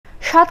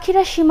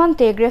সাতক্ষীরা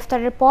সীমান্তে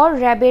গ্রেফতারের পর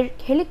র্যাবের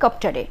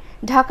হেলিকপ্টারে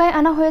ঢাকায়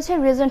আনা হয়েছে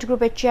রিজেন্ট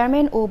গ্রুপের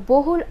চেয়ারম্যান ও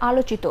বহুল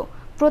আলোচিত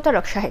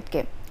প্রতারক শাহেদকে।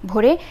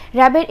 ভোরে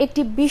র্যাবের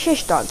একটি বিশেষ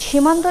দল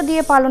সীমান্ত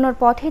দিয়ে পালানোর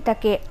পথে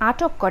তাকে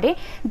আটক করে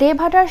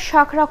দেভাটার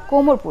শাখরা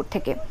কোমরপুর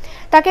থেকে।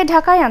 তাকে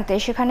ঢাকায় আনতে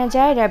সেখানে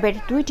যায় র্যাবের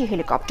 2টি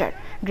হেলিকপ্টার।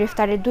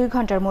 গ্রেফতারের 2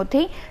 ঘন্টার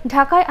মধ্যেই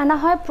ঢাকায় আনা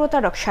হয়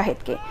প্রতারক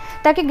শাহেদকে।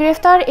 তাকে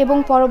গ্রেফতার এবং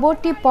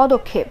পরবর্তী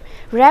পদক্ষেপ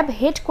র্যাব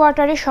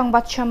হেডকোয়ার্টারে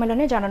সংবাদ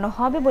সম্মেলনে জানানো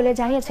হবে বলে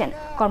জানিয়েছেন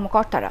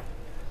কর্মকর্তারা।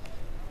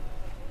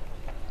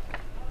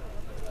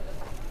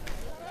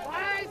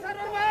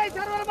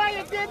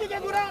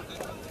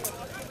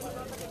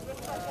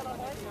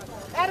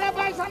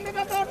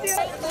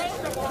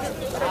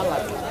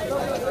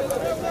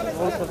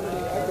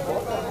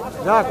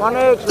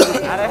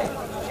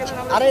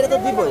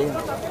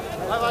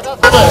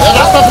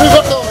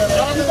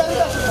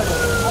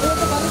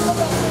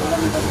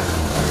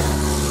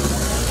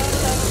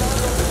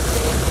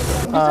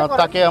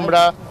 তাকে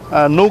আমরা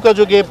নৌকা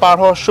যোগে পার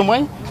হওয়ার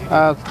সময়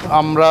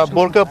আমরা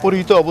বোরকা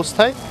পরিহিত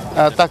অবস্থায়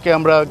তাকে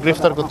আমরা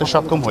গ্রেফতার করতে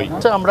সক্ষম হই।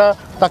 আমরা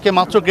তাকে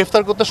মাত্র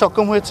গ্রেফতার করতে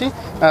সক্ষম হয়েছি।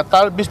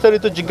 তার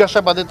বিস্তারিত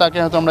জিজ্ঞাসাবাদে তাকে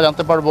হয়তো আমরা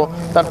জানতে পারবো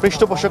তার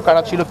পৃষ্ঠপোষক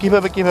কারা ছিল,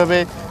 কিভাবে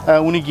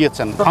উনি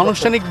গিয়েছেন।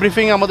 আনুষ্ঠানিক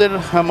ব্রিফিং আমাদের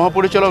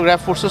মহাপরিচালক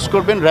র্যাব ফোর্সেস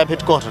করবেন র্যাব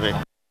হেডকোয়ার্টারে।